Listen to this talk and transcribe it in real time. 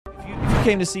you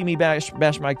came to see me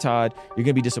bash Mike Todd, you're going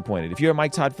to be disappointed. If you're a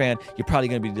Mike Todd fan, you're probably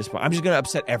going to be disappointed. I'm just going to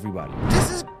upset everybody. This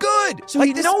is good. So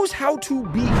he knows how to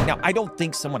be. Now, I don't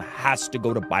think someone has to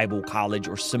go to Bible college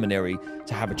or seminary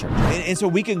to have a church. And so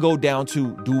we can go down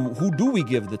to who do we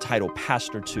give the title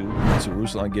pastor to? So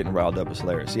Ruslan getting riled up is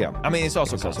hilarious. Yeah. I mean, it's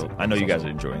also I know you guys are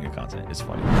enjoying the content. It's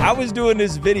funny. I was doing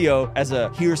this video as a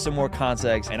here's some more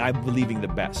context and I'm believing the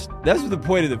best. That's what the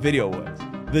point of the video was.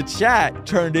 The chat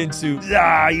turned into,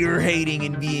 you're hating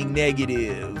and being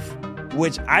negative,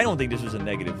 which I don't think this was a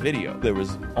negative video. There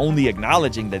was only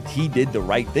acknowledging that he did the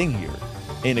right thing here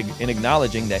in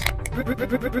acknowledging that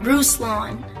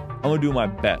Ruslan. I'm going to do my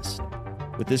best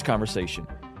with this conversation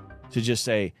to just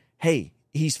say, hey,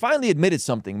 he's finally admitted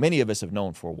something many of us have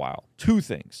known for a while. Two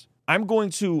things. I'm going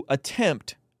to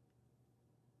attempt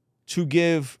to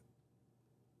give,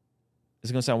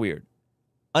 it's going to sound weird,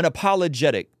 an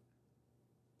apologetic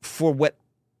for what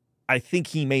I think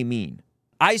he may mean.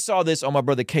 I saw this on my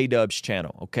brother K-Dub's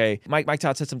channel, okay? Mike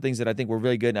Todd said some things that I think were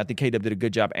really good, and I think K-Dub did a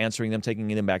good job answering them, taking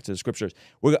them back to the scriptures.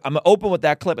 I'm going to open with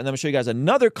that clip, and then I'm going to show you guys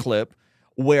another clip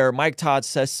where Mike Todd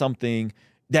says something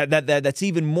that's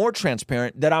even more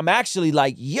transparent, that I'm actually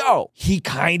like, yo, he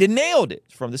kind of nailed it.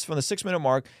 From the 6-minute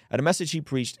mark at a message he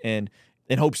preached in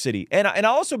Hope City. And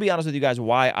I'll also be honest with you guys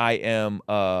why I am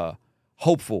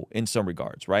hopeful in some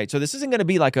regards, right? So this isn't going to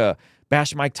be like a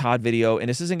bash Mike Todd video, and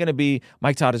this isn't going to be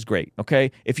Mike Todd is great,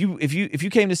 okay? If you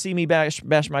came to see me bash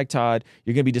Mike Todd,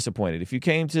 you're going to be disappointed.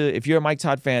 If you're a Mike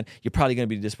Todd fan, you're probably going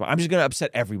to be disappointed. I'm just going to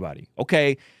upset everybody,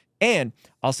 okay? And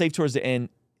I'll save towards the end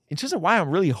in terms of why I'm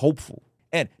really hopeful.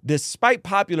 And despite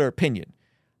popular opinion,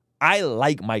 I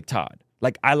like Mike Todd.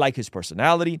 Like, I like his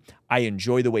personality. I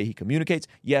enjoy the way he communicates.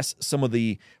 Yes, some of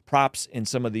the props and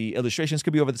some of the illustrations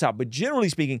could be over the top, but generally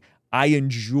speaking, I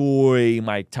enjoy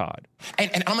Mike Todd.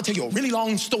 And I'm going to tell you a really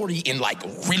long story in like a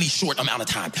really short amount of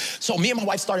time. So me and my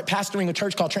wife started pastoring a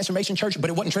church called Transformation Church, but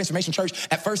it wasn't Transformation Church.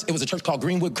 At first, it was a church called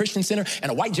Greenwood Christian Center, and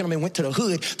a white gentleman went to the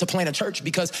hood to plant a church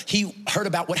because he heard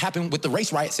about what happened with the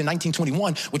race riots in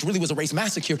 1921, which really was a race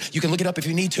massacre. You can look it up if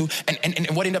you need to.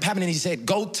 And what ended up happening, he said,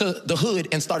 go to the hood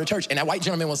and start a church. And that white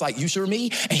gentleman was like, you sure me?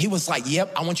 And he was like,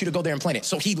 yep, I want you to go there and plant it.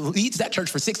 So he leads that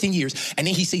church for 16 years, and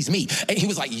then he sees me. And he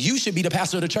was like, you should be the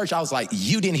pastor of the church. I was like,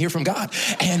 you didn't hear from God.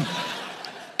 And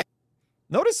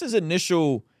notice his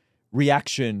initial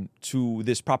reaction to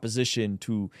this proposition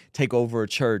to take over a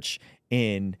church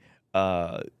in,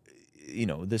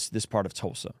 this part of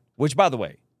Tulsa. Which, by the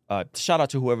way, shout out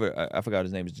to whoever, I forgot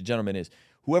his name, the gentleman is,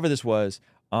 whoever this was,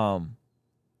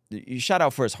 shout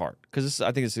out for his heart, because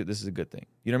I think this is a good thing.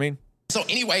 You know what I mean? So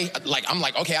anyway, I'm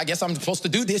like, okay, I guess I'm supposed to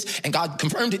do this. And God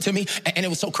confirmed it to me. And it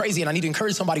was so crazy. And I need to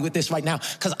encourage somebody with this right now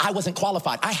because I wasn't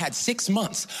qualified. I had 6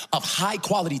 months of high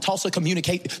quality Tulsa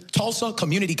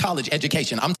Community College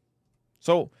education.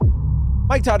 So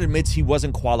Mike Todd admits he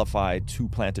wasn't qualified to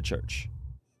plant a church.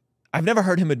 I've never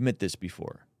heard him admit this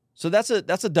before. So that's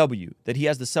a W, that he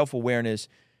has the self-awareness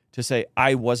to say,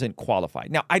 I wasn't qualified.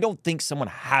 Now, I don't think someone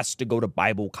has to go to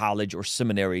Bible college or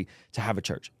seminary to have a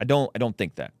church. I don't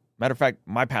think that. Matter of fact,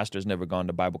 my pastor's never gone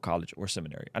to Bible college or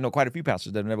seminary. I know quite a few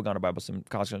pastors that have never gone to Bible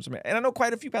college or seminary, and I know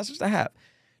quite a few pastors that have.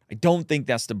 I don't think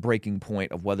that's the breaking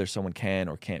point of whether someone can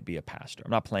or can't be a pastor. I'm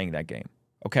not playing that game,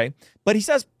 okay? But he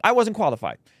says, I wasn't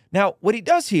qualified. Now, what he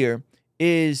does here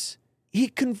is he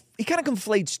kind of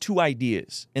conflates two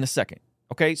ideas in a second,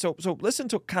 okay? So listen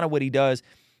to kind of what he does,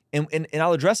 and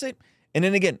I'll address it. And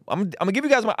then again, I'm gonna give you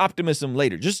guys my optimism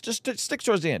later. Just stick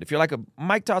towards the end. If you're like a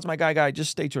Mike Todd's my guy,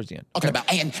 just stay towards the end. Talking about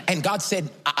and God said,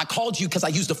 I called you because I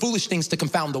use the foolish things to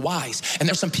confound the wise. And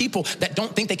there's some people that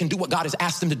don't think they can do what God has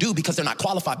asked them to do because they're not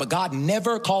qualified. But God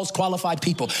never calls qualified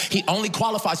people. He only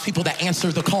qualifies people that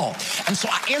answer the call. And so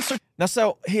I answered. Now,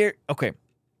 so here, okay,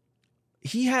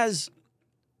 he has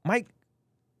Mike.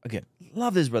 Again,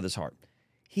 love this brother's heart.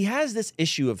 He has this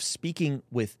issue of speaking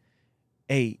with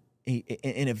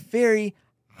in a very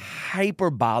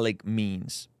hyperbolic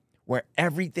means where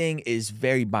everything is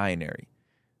very binary,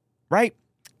 right?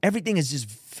 Everything is just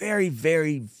very,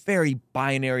 very, very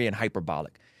binary and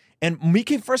hyperbolic. And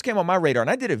first came on my radar, and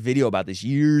I did a video about this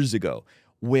years ago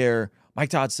where Mike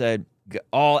Todd said,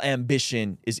 all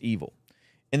ambition is evil.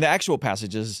 And the actual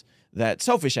passage is that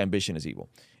selfish ambition is evil.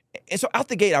 And so out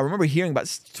the gate, I remember hearing about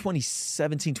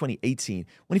 2017, 2018,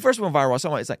 when he first went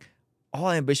viral, it's like, all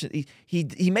ambition,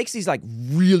 he makes these like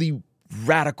really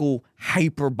radical,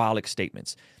 hyperbolic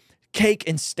statements. Cake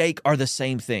and steak are the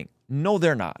same thing. No,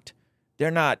 they're not.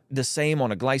 They're not the same on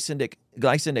a glycemic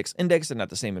index. They're not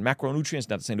the same in macronutrients.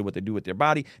 Not the same to what they do with their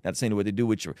body. Not the same to what they do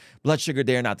with your blood sugar.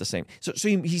 They're not the same. So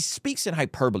he speaks in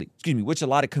hyperbole, which a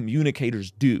lot of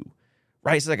communicators do,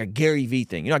 right? It's like a Gary Vee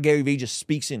thing. You know, Gary Vee just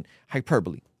speaks in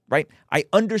hyperbole, right? I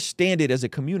understand it as a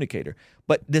communicator.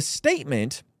 But the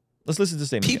statement, let's listen to the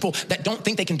statement. People that don't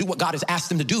think they can do what God has asked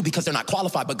them to do because they're not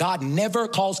qualified. But God never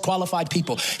calls qualified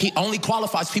people. He only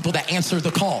qualifies people that answer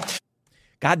the call.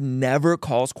 God never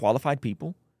calls qualified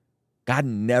people. God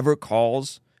never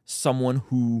calls someone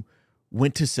who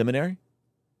went to seminary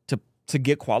to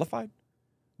get qualified.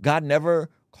 God never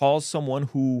calls someone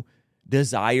who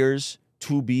desires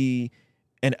to be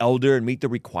an elder and meet the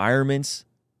requirements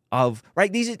of,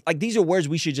 right? These are words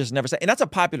we should just never say. And that's a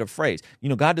popular phrase. You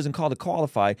know, God doesn't call the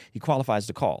qualified, he qualifies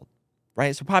the called, right?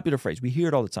 It's a popular phrase. We hear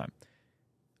it all the time.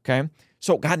 Okay?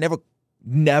 So God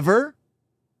never,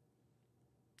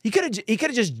 he could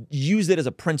have just used it as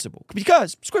a principle.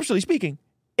 Because, scripturally speaking,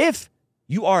 if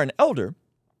you are an elder,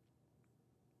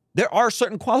 there are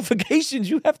certain qualifications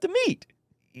you have to meet.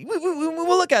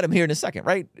 We'll look at them here in a second,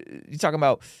 right? You're talking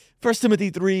about 1 Timothy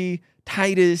 3,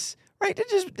 Titus, right?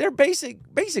 They're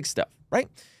basic stuff, right?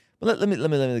 But let me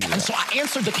And so I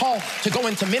answered the call to go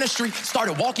into ministry,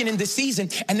 started walking in this season,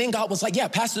 and then God was like, yeah,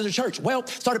 pastor the church. Well,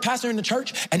 started pastoring the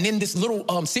church, and then this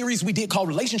little series we did called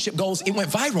Relationship Goals, it went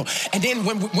viral. And then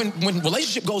when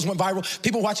Relationship Goals went viral,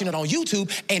 people watching it on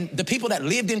YouTube, and the people that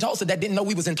lived in Tulsa that didn't know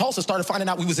we was in Tulsa started finding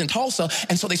out we was in Tulsa,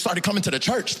 and so they started coming to the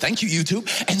church. Thank you, YouTube.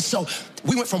 And so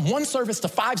we went from 1 service to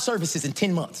 5 services in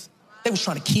 10 months. They was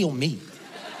trying to kill me.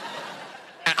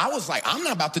 And I was like, I'm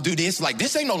not about to do this. Like,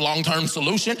 this ain't no long-term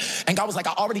solution. And God was like,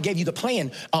 I already gave you the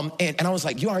plan. And I was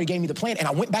like, you already gave me the plan. And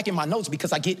I went back in my notes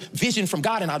because I get vision from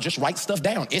God and I'll just write stuff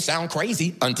down. It sounds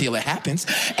crazy until it happens.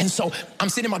 And so I'm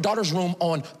sitting in my daughter's room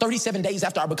on 37 days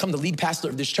after I become the lead pastor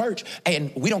of this church.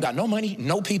 And we don't got no money,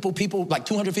 no people, like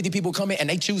 250 people come in and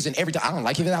they choosing every time. I don't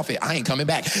like his outfit. I ain't coming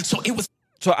back. So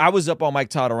I was up on Mike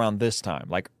Todd around this time,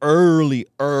 like early,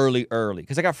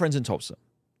 because I got friends in Tulsa,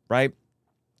 right?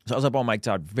 So I was up on Mike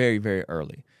Todd very, very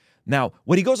early. Now,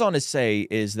 what he goes on to say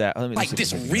is that... like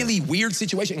this really weird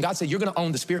situation. And God said, you're going to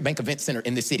own the Spirit Bank Event Center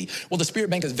in this city. Well, the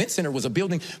Spirit Bank Event Center was a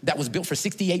building that was built for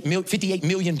 $58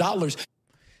 million. So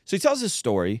he tells this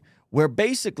story where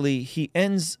basically he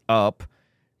ends up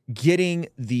getting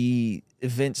the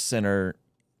event center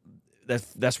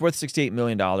that's worth $68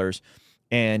 million,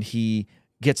 and he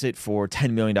gets it for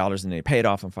 $10 million, and they pay it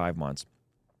off in 5 months.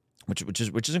 Which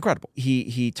is incredible.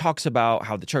 He talks about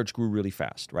how the church grew really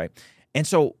fast, right? And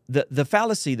so the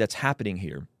fallacy that's happening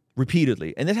here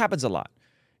repeatedly, and it happens a lot,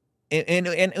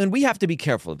 and we have to be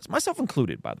careful of this, myself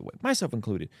included, by the way,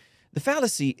 The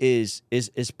fallacy is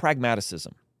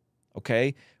pragmaticism,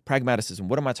 okay? Pragmaticism.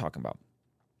 What am I talking about?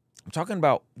 I'm talking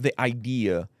about the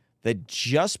idea that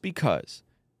just because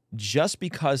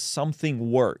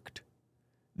something worked,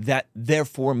 that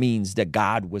therefore means that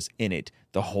God was in it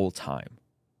the whole time.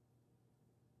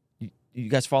 You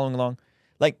guys following along?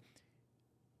 Like,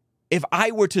 if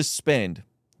I were to spend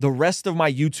the rest of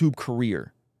my YouTube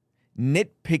career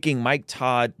nitpicking Mike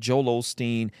Todd, Joel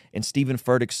Osteen, and Stephen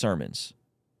Furtick's sermons,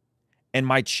 and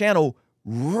my channel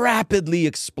rapidly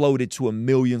exploded to 1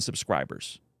 million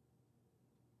subscribers,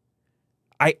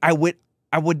 I would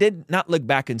then not look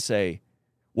back and say,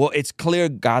 well, it's clear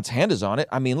God's hand is on it.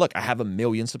 I mean, look, I have 1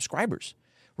 million subscribers,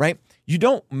 right? You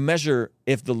don't measure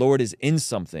if the Lord is in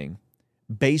something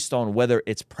based on whether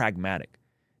it's pragmatic.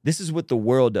 This is what the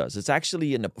world does. It's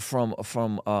actually from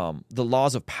the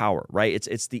laws of power, right?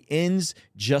 It's the ends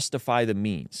justify the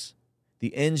means.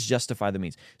 The ends justify the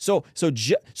means. So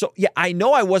yeah, I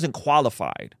know I wasn't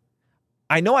qualified.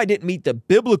 I know I didn't meet the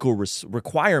biblical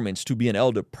requirements to be an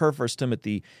elder per 1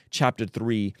 Timothy chapter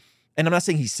 3. And I'm not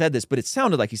saying he said this, but it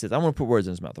sounded like he said. I don't want to put words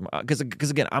in his mouth because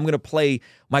again, I'm going to play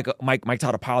Mike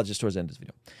Todd apologist towards the end of this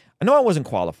video. I know I wasn't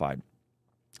qualified.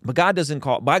 But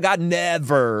God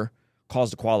never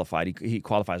calls the qualified. He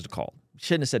qualifies the called.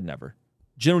 Shouldn't have said never.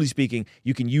 Generally speaking,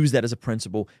 you can use that as a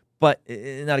principle, but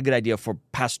not a good idea for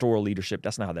pastoral leadership.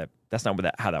 That's not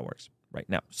how that works right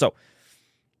now. So,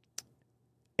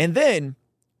 and then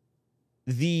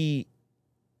the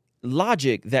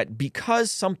logic that because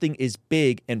something is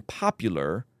big and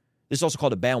popular, this is also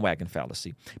called a bandwagon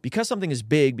fallacy. Because something is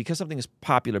big, because something is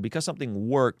popular, because something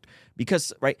worked,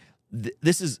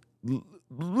 this is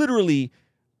literally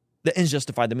the ends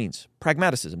justify the means.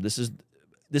 Pragmatism. This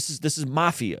is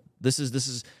mafia. This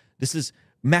is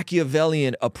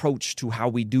Machiavellian approach to how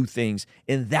we do things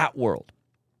in that world.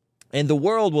 And the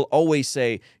world will always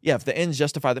say, yeah, if the ends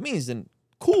justify the means, then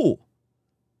cool,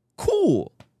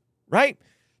 right?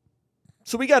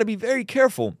 So we got to be very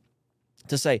careful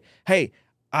to say, hey,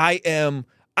 I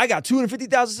got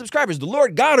 250,000 subscribers. The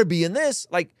Lord got to be in this.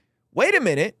 Like, wait a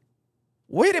minute.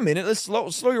 Let's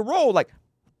slow your roll. Like,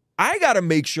 I got to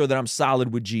make sure that I'm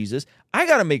solid with Jesus. I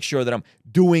got to make sure that I'm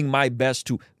doing my best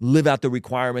to live out the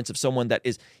requirements of someone that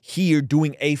is here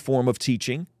doing a form of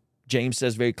teaching. James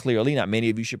says very clearly, not many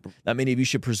of you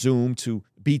should presume to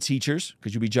be teachers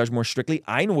because you'll be judged more strictly.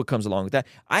 I know what comes along with that.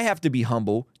 I have to be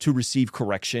humble to receive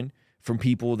correction from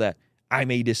people that I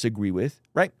may disagree with,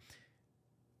 right?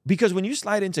 Because when you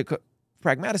slide into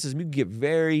pragmaticism, you get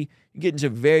into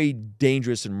very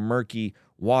dangerous and murky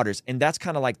waters. And that's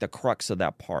kind of like the crux of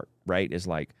that part, right? Is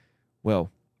like,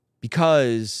 well,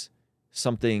 because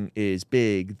something is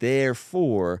big,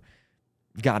 therefore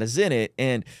God is in it.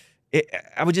 And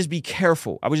I would just be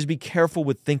careful. I would just be careful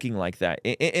with thinking like that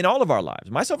in all of our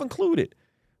lives, myself included,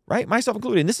 right? Myself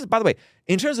included. And this is, by the way,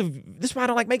 in terms of, this is why I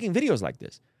don't like making videos like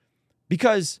this.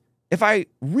 Because if I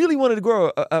really wanted to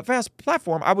grow a fast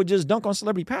platform, I would just dunk on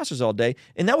celebrity pastors all day.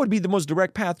 And that would be the most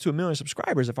direct path to 1 million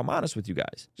subscribers, if I'm honest with you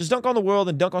guys. Just dunk on the world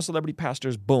and dunk on celebrity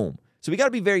pastors, boom. So we got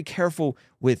to be very careful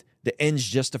with the ends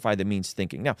justify the means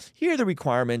thinking. Now, here are the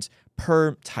requirements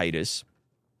per Titus.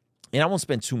 And I won't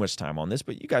spend too much time on this,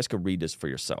 but you guys could read this for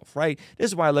yourself, right? This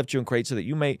is why I left you in Crete, so that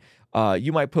you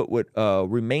might put what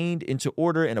remained into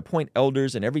order and appoint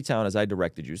elders in every town as I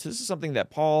directed you. So this is something that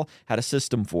Paul had a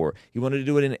system for. He wanted to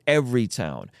do it in every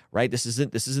town, right? This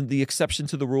isn't the exception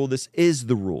to the rule. This is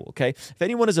the rule, okay? If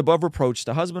anyone is above reproach,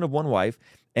 the husband of one wife,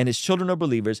 and his children are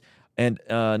believers, and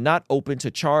not open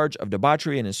to charge of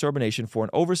debauchery and insubordination, for an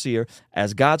overseer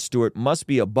as God's steward must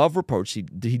be above reproach. He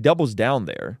doubles down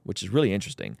there, which is really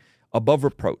interesting. Above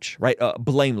reproach, right?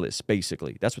 Blameless,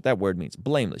 basically. That's what that word means.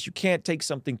 Blameless. You can't take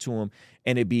something to him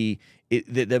and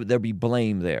there'll be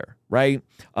blame there, right?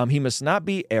 He must not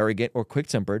be arrogant or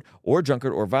quick-tempered or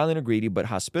drunkard or violent or greedy, but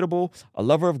hospitable, a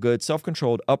lover of good,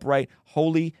 self-controlled, upright,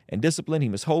 holy, and disciplined. He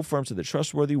must hold firm to the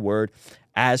trustworthy word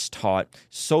as taught,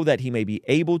 so that he may be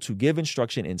able to give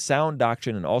instruction in sound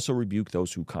doctrine and also rebuke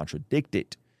those who contradict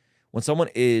it. When someone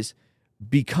is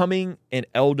becoming an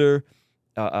elder,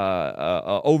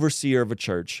 overseer of a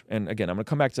church, and again, I'm going to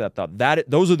come back to that thought.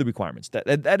 Those are the requirements.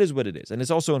 That is what it is, and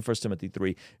it's also in 1 Timothy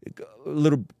 3.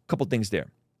 Couple things there,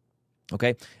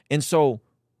 okay? And so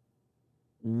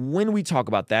when we talk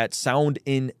about that, sound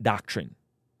in doctrine,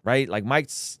 right? Like Mike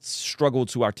struggled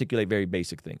to articulate very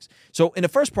basic things. So in the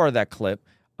first part of that clip,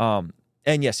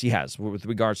 and yes, he has, with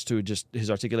regards to just his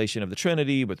articulation of the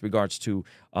Trinity, with regards to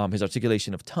his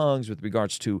articulation of tongues, with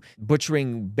regards to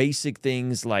butchering basic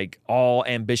things like all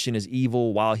ambition is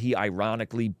evil, while he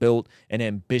ironically built an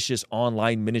ambitious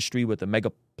online ministry with a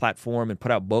mega platform and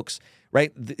put out books,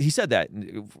 right? He said that.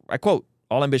 I quote,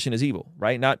 all ambition is evil,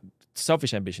 right? Not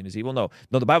selfish ambition is evil. No,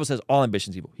 the Bible says all ambition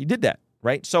is evil. He did that,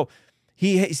 right? So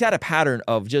he's had a pattern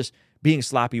of just being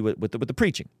sloppy with the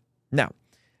preaching. Now,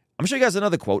 I'm going to show you guys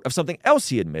another quote of something else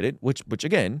he admitted, which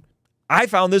again, I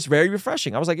found this very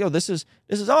refreshing. I was like, yo, this is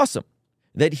awesome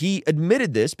that he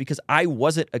admitted this, because I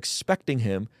wasn't expecting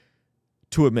him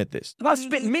to admit this. I've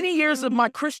spent many years of my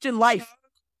Christian life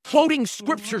quoting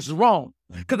scriptures wrong,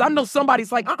 because I know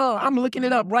somebody's like, I'm looking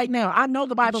it up right now. I know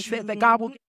the Bible said that God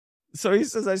will. So he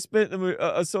says, I spent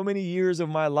so many years of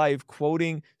my life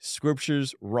quoting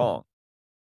scriptures wrong.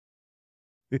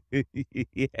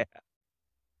 Yeah.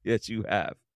 Yes, you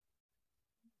have.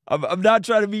 I'm not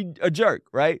trying to be a jerk,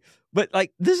 right? But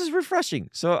like, this is refreshing.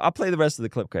 So I'll play the rest of the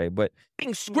clip, okay? But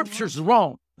Scripture's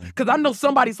wrong, because I know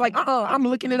somebody's like, I'm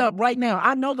looking it up right now.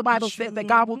 I know the Bible said that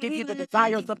God will give you the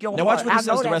desires of your heart. Now watch what he I know says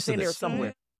the that's rest of in there this.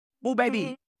 somewhere. Well,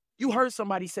 baby, you heard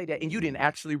somebody say that, and you didn't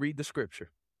actually read the scripture.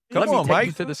 Come Let me on, take Mike.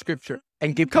 you to the scripture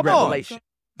and give you Come on. revelation.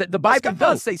 The Bible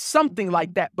does say something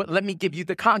like that, but let me give you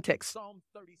the context. Psalm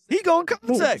 36. he going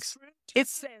context. It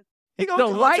says, He going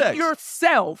delight context.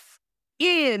 yourself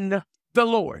in the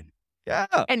Lord, Yeah.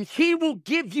 and he will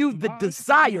give you the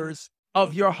desires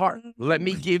of your heart. Let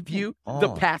me give you the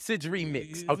passage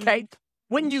remix, okay?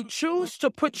 When you choose to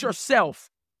put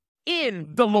yourself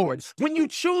in the Lord, when you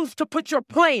choose to put your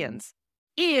plans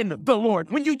in the Lord,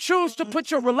 when you choose to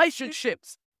put your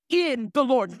relationships in the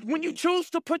Lord, when you choose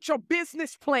to put your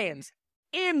business plans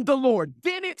in the Lord,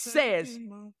 then it says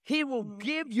he will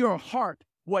give your heart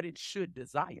what it should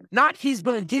desire. Not he's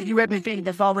going to give you everything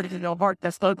that's already in your heart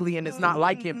that's ugly and it's not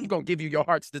like him. He's going to give you your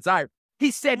heart's desire. He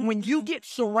said, when you get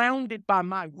surrounded by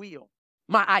my will,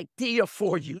 my idea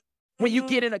for you, when you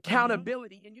get in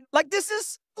accountability, and you Like, this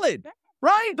is solid.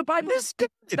 right, the Bible is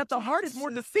that the heart is more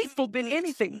deceitful than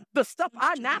anything. The stuff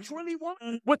I naturally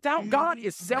want without God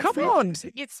is selfish. Come on.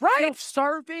 It's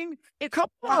self-serving. It's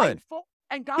prideful.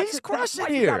 And God He's said, crushing that's why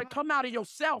here. you got to come out of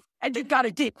yourself and you got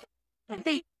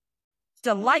to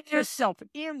delight yourself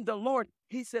in the Lord.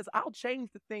 He says, I'll change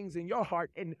the things in your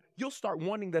heart and you'll start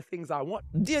wanting the things I want.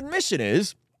 The admission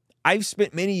is, I've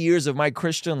spent many years of my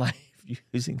Christian life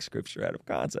using scripture out of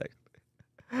context.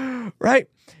 right?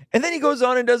 And then he goes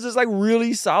on and does this like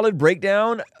really solid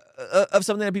breakdown of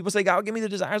something that people say, God, give me the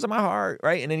desires of my heart,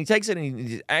 right? And then he takes it and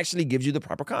he actually gives you the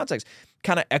proper context.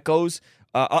 Kind of echoes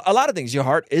a lot of things. Your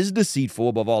heart is deceitful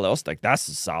above all else. Like, that's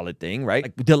a solid thing, right?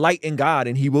 Like, delight in God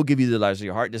and he will give you the desires of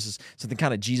your heart. This is something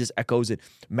kind of Jesus echoes in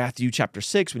Matthew chapter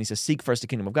 6 when he says, seek first the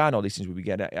kingdom of God and all these things will be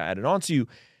added on to you.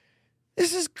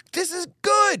 This is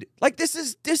good. Like, this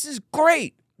is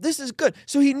great. This is good.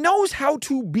 So he knows how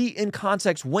to be in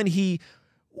context when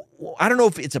I don't know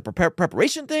if it's a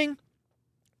preparation thing.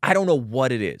 I don't know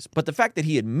what it is. But the fact that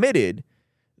he admitted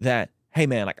that, hey,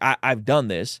 man, like I've done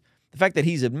this, the fact that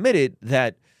he's admitted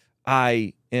that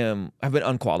I've been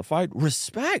unqualified,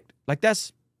 respect. Like,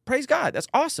 that's, praise God. That's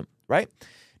awesome, right?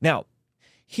 Now,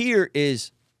 here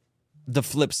is the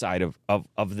flip side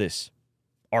of this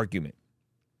argument.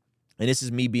 And this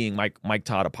is me being Mike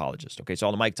Todd apologist. Okay, so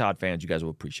all the Mike Todd fans, you guys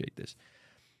will appreciate this.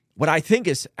 What I think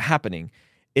is happening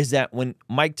is that when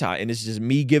Mike Todd, and this is just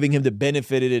me giving him the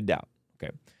benefit of the doubt,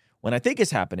 okay? What I think is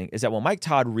happening is that when Mike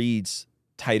Todd reads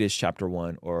Titus chapter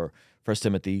 1 or 1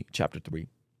 Timothy chapter 3,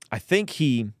 I think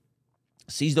he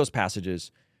sees those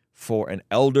passages for an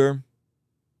elder,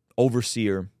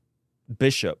 overseer,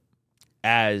 bishop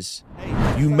as,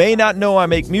 you may not know I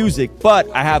make music, but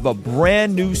I have a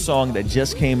brand new song that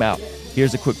just came out.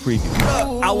 Here's a quick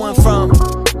preview. I went from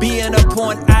being a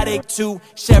porn addict to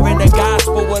sharing the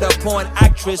gospel with a porn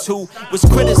actress who was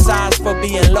criticized for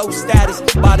being low status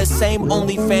by the same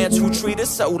OnlyFans who treat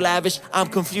us so lavish. I'm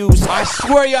confused. I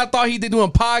swear y'all thought he did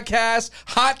doing podcasts,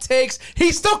 hot takes.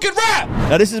 He still can rap.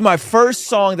 Now, this is my first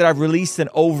song that I've released in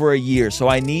over a year, so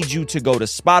I need you to go to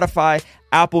Spotify,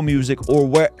 Apple Music, or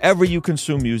wherever you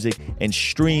consume music and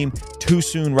stream Too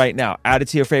Soon right now. Add it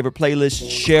to your favorite playlist,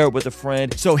 share it with a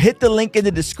friend. So hit the link in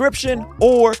the description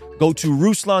or go to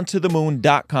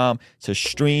RuslanToTheMoon.com to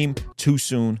stream Too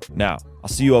Soon now. I'll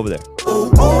see you over there.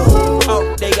 Ooh,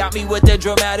 oh, they got me with the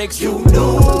dramatics. You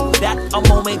knew that a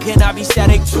moment cannot be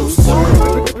static too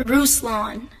soon.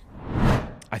 Ruslan.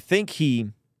 I think he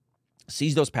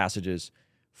sees those passages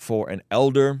for an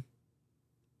elder,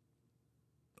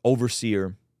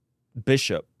 overseer,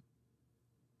 bishop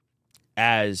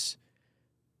as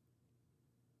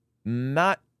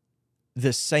not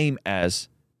the same as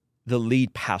the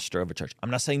lead pastor of a church.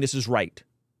 I'm not saying this is right.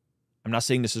 I'm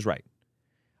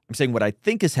saying what I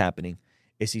think is happening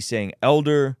is he's saying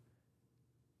elder,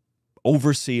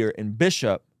 overseer, and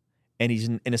bishop, and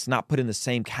it's not put in the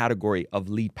same category of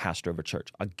lead pastor of a church.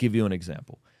 I'll give you an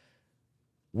example.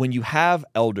 When you have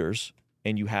elders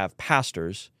and you have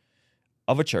pastors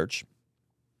of a church,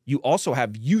 you also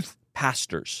have youth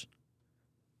pastors,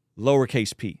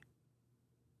 lowercase p,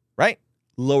 right?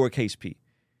 Lowercase p.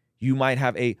 You might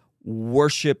have a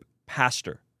worship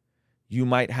pastor. You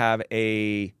might have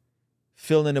a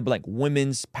fill in the blank,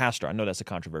 women's pastor. I know that's a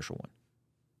controversial one,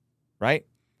 right?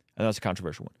 I know that's a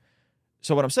controversial one.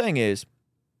 So what I'm saying is,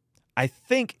 I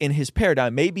think in his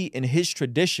paradigm, maybe in his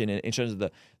tradition, in terms of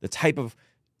the type of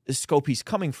scope he's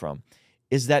coming from,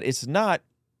 is that it's not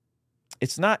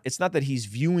that he's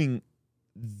viewing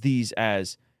these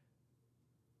as,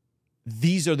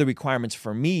 these are the requirements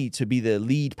for me to be the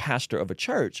lead pastor of a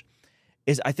church.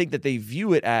 Is I think that they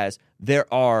view it as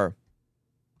there are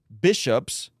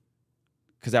bishops,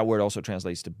 because that word also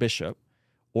translates to bishop,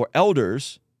 or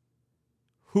elders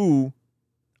who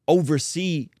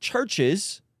oversee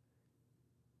churches,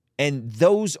 and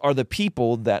those are the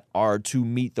people that are to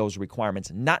meet those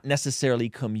requirements, not necessarily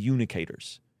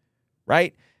communicators,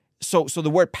 right? So the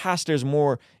word pastor is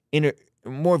more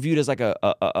viewed as like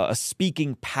a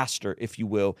speaking pastor, if you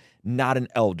will, not an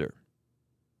elder,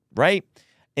 right?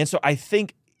 And so I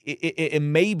think it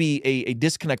may be a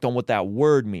disconnect on what that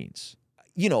word means.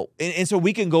 You know, and so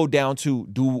we can go down to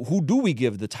who do we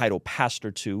give the title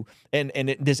pastor to? And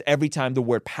this, every time the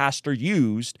word pastor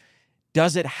used,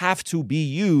 does it have to be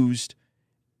used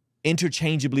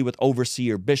interchangeably with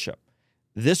overseer, bishop?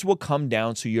 This will come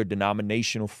down to your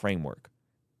denominational framework.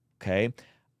 Okay,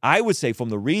 I would say from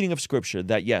the reading of Scripture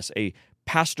that yes, a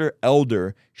pastor,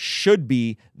 elder should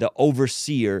be the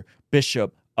overseer,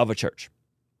 bishop of a church.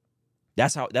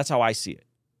 That's how I see it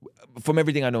from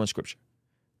everything I know in Scripture.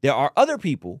 There are other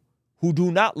people who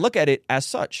do not look at it as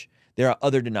such. There are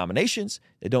other denominations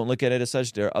that don't look at it as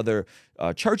such. There are other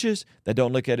churches that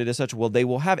don't look at it as such. Well, they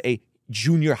will have a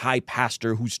junior high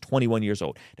pastor who's 21 years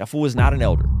old. That fool is not an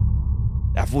elder.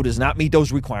 That fool does not meet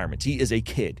those requirements. He is a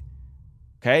kid.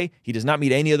 Okay? He does not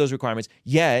meet any of those requirements,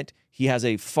 yet he has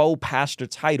a faux pastor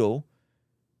title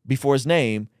before his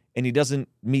name, and he doesn't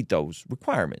meet those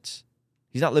requirements.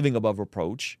 He's not living above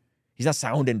reproach. He's not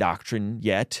sound in doctrine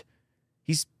yet.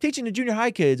 He's teaching the junior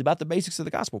high kids about the basics of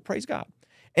the gospel. Praise God.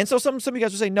 And so some of you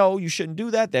guys will say, no, you shouldn't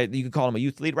do that. That you can call him a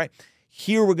youth leader, right?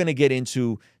 Here we're going to get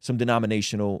into some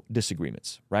denominational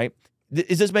disagreements, right?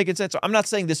 Is this making sense? So I'm not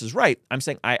saying this is right. I'm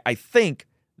saying I think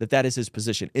that is his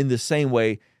position in the same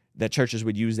way that churches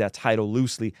would use that title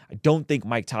loosely. I don't think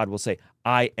Mike Todd will say,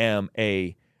 I am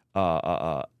a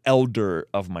elder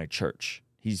of my church.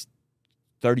 He's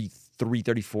 33,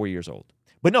 34 years old.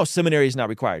 But no, seminary is not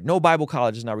required. No, Bible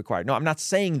college is not required. No, I'm not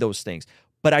saying those things.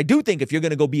 But I do think if you're going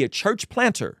to go be a church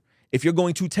planter, if you're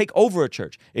going to take over a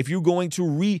church, if you're going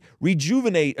to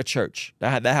rejuvenate a church,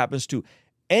 that happens too.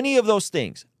 Any of those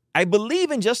things, I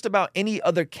believe in just about any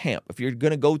other camp. If you're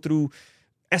going to go through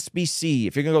SBC,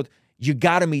 if you're going to go, you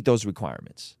got to meet those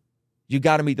requirements. You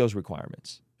got to meet those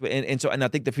requirements. And I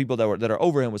think the people that are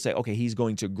over him would say, okay, he's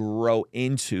going to grow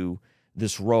into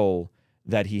this role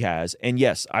that he has. And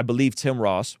yes, I believe Tim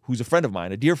Ross, who's a friend of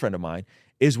mine, a dear friend of mine,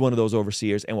 is one of those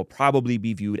overseers and will probably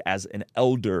be viewed as an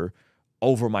elder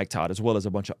over Mike Todd, as well as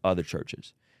a bunch of other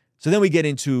churches. So then we get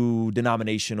into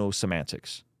denominational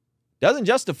semantics. Doesn't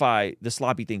justify the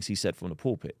sloppy things he said from the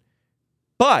pulpit.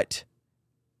 But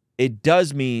it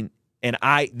does mean, and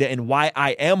why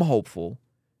I am hopeful,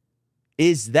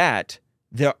 is that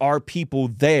there are people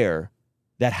there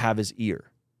that have his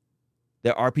ear.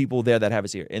 There are people there that have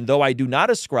his ear. And though I do not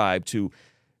ascribe to,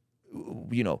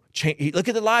 look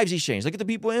at the lives he's changed. Look at the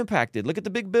people impacted. Look at the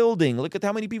big building. Look at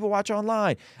how many people watch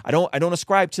online. I don't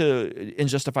ascribe to and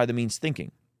justify the means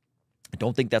thinking. I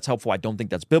don't think that's helpful. I don't think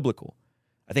that's biblical.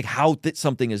 I think how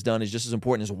something is done is just as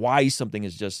important as why something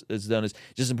is done is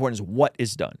just as important as what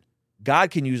is done.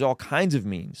 God can use all kinds of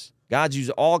means. God's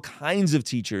used all kinds of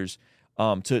teachers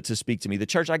to speak to me. The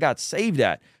church I got saved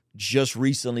at just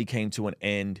recently came to an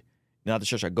end. Not the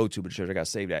church I go to, but the church I got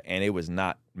saved at, and it was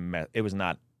not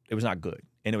good.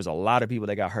 And there was a lot of people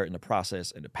that got hurt in the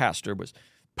process, and the pastor was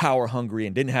power hungry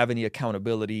and didn't have any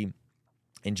accountability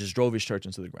and just drove his church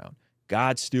into the ground.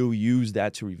 God still used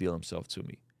that to reveal himself to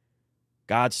me.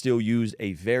 God still used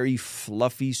a very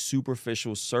fluffy,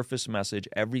 superficial, surface message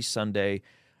every Sunday,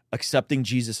 accepting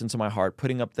Jesus into my heart,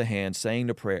 putting up the hand, saying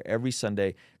the prayer every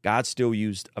Sunday. God still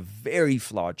used a very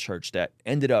flawed church that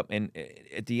ended up, and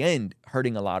at the end,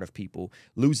 hurting a lot of people,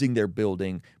 losing their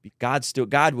building.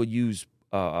 God would use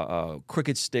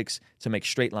crooked sticks to make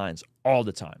straight lines all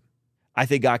the time. I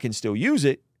think God can still use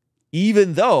it,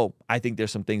 even though I think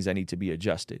there's some things that need to be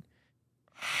adjusted.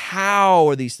 How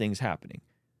are these things happening?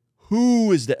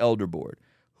 Who is the elder board?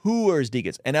 Who are his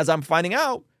deacons? And as I'm finding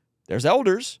out, there's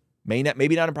elders,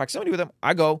 maybe not in proximity with them.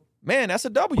 I go, man, that's a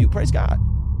W. Praise God.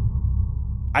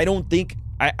 I don't think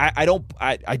I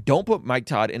don't put Mike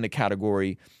Todd in the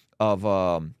category of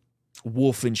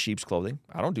wolf in sheep's clothing.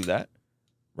 I don't do that,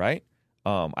 right?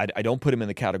 I don't put him in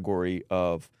the category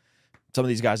of some of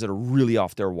these guys that are really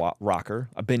off their rocker,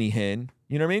 a Benny Hinn,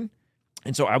 you know what I mean?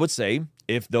 And so I would say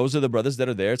if those are the brothers that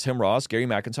are there, Tim Ross, Gary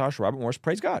McIntosh, Robert Morris,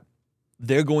 praise God.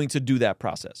 They're going to do that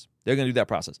process.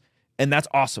 And that's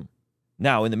awesome.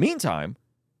 Now, in the meantime,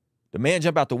 the man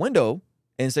jump out the window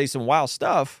and say some wild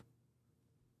stuff.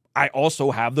 I also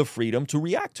have the freedom to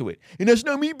react to it. And that's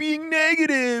not me being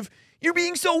negative. You're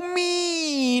being so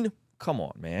mean. Come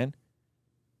on, man.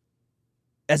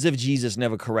 As if Jesus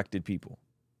never corrected people.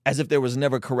 As if there was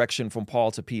never correction from Paul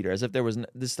to Peter. As if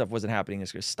this stuff wasn't happening in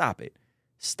Scripture. Stop it.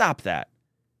 Stop that.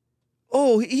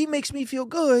 Oh, he makes me feel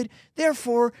good.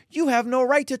 Therefore, you have no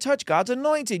right to touch God's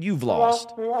anointed. You've lost.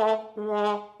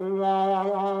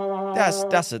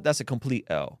 That's a complete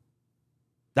L.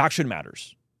 Doctrine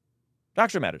matters.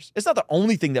 Doctrine matters. It's not the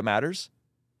only thing that matters.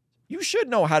 You should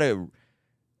know how to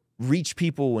reach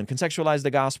people and contextualize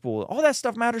the gospel. All that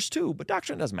stuff matters too, but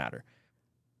doctrine does matter.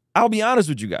 I'll be honest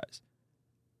with you guys.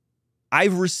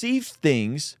 I've received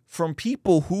things from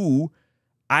people who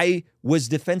I was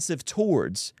defensive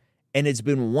towards, and it's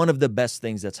been one of the best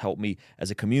things that's helped me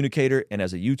as a communicator and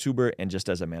as a YouTuber and just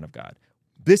as a man of God.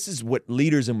 This is what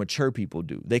leaders and mature people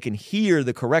do. They can hear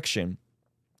the correction,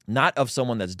 not of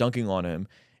someone that's dunking on him,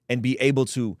 and be able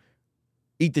to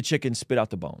eat the chicken, spit out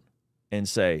the bone, and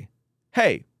say,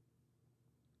 hey,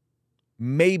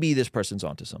 maybe this person's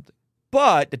onto something.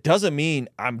 But it doesn't mean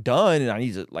I'm done and I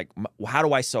need to, how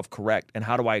do I self-correct and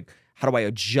how do I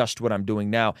adjust what I'm doing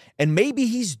now? And maybe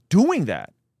he's doing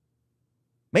that.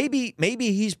 Maybe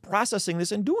he's processing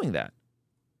this and doing that.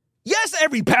 Yes,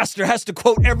 every pastor has to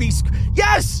quote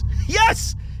yes.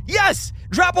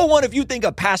 Drop a 1 if you think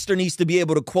a pastor needs to be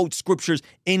able to quote scriptures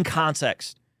in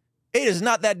context. It is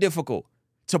not that difficult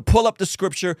to pull up the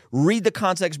scripture, read the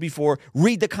context before,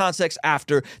 read the context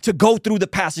after, to go through the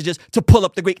passages, to pull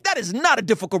up the Greek. That is not a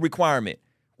difficult requirement.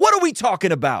 What are we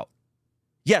talking about?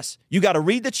 Yes, you got to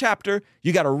read the chapter.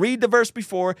 You got to read the verse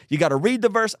before. You got to read the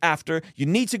verse after. You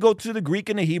need to go to the Greek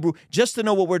and the Hebrew just to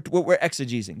know what we're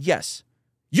exegesing. Yes.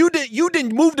 You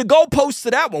didn't move the goalposts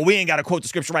to that. Well, we ain't got to quote the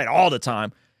scripture right all the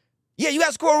time. Yeah, you got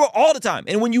to score all the time.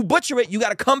 And when you butcher it, you got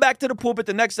to come back to the pulpit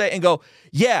the next day and go,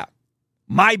 yeah,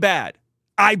 my bad.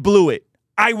 I blew it.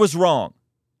 I was wrong.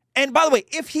 And by the way,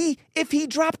 if he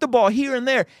dropped the ball here and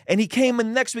there and he came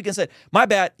in next week and said, my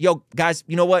bad, yo, guys,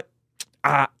 you know what?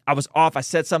 I was off. I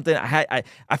said something. I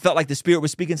felt like the Spirit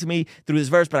was speaking to me through this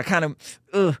verse, but I kind of,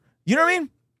 you know what I mean?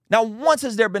 Now, once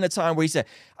has there been a time where he said,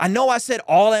 I know I said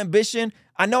all ambition.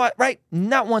 Right?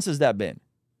 Not once has that been.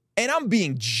 And I'm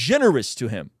being generous to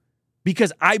him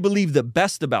because I believe the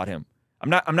best about him. I'm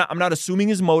not assuming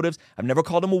his motives. I've never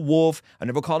called him a wolf. I've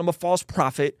never called him a false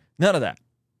prophet. None of that.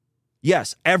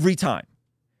 Yes, every time.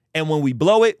 And when we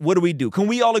blow it, what do? Can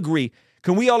we all agree?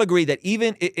 Can we all agree that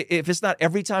even if it's not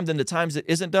every time, then the times it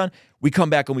isn't done, we come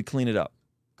back and we clean it up?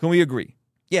 Can we agree?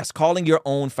 Yes, calling your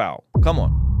own foul. Come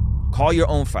on. Call your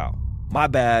own foul. My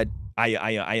bad.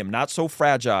 I am not so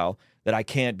fragile that I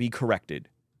can't be corrected,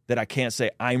 that I can't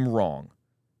say I'm wrong.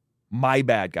 My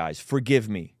bad, guys. Forgive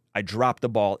me. I dropped the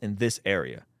ball in this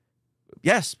area.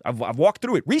 Yes, I've walked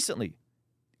through it recently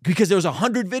because there was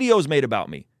 100 videos made about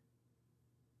me.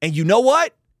 And you know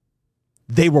what?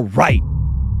 They were right.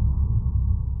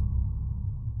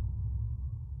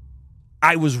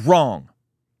 I was wrong.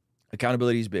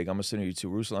 Accountability is big. I'm going to send you to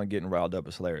Ruslan getting riled up.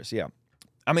 It's hilarious. Yeah.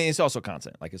 I mean, it's also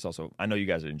content. Like, it's also, I know you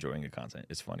guys are enjoying the content.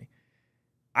 It's funny.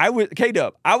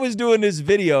 K-Dub, I was doing this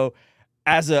video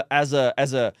as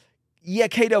a, yeah,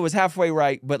 K-Dub was halfway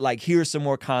right, but like, here's some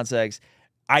more context.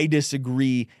 I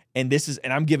disagree. And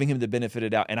I'm giving him the benefit of the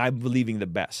doubt, and I'm believing the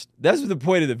best. That's what the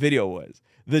point of the video was.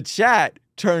 The chat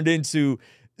turned into,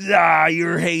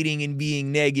 you're hating and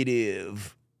being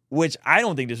negative, which I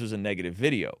don't think this was a negative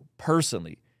video,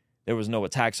 personally. There was no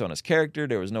attacks on his character.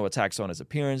 There was no attacks on his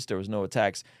appearance. There was no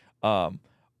attacks on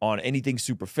anything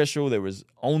superficial. There was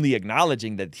only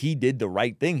acknowledging that he did the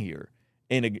right thing here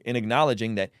and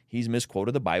acknowledging that he's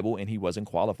misquoted the Bible and he wasn't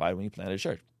qualified when he planted a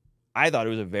church. I thought it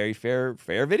was a very fair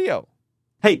video.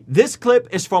 Hey, this clip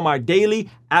is from our daily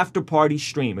after party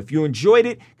stream. If you enjoyed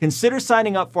it, consider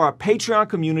signing up for our Patreon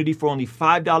community for only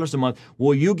 $5 a month,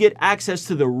 where you get access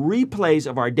to the replays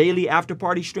of our daily after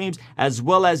party streams, as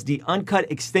well as the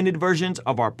uncut extended versions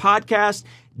of our podcast,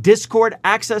 Discord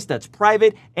access that's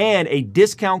private, and a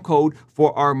discount code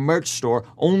for our merch store,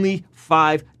 only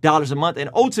 $5 a month. And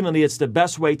ultimately, it's the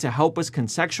best way to help us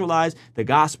contextualize the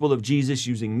gospel of Jesus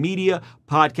using media,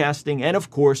 podcasting, and of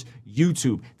course,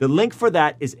 YouTube. The link for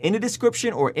that is in the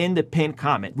description or in the pinned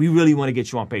comment. We really want to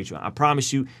get you on Patreon. I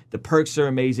promise you, the perks are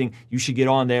amazing. You should get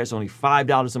on there. It's only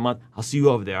 $5 a month. I'll see you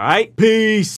over there, all right? Peace.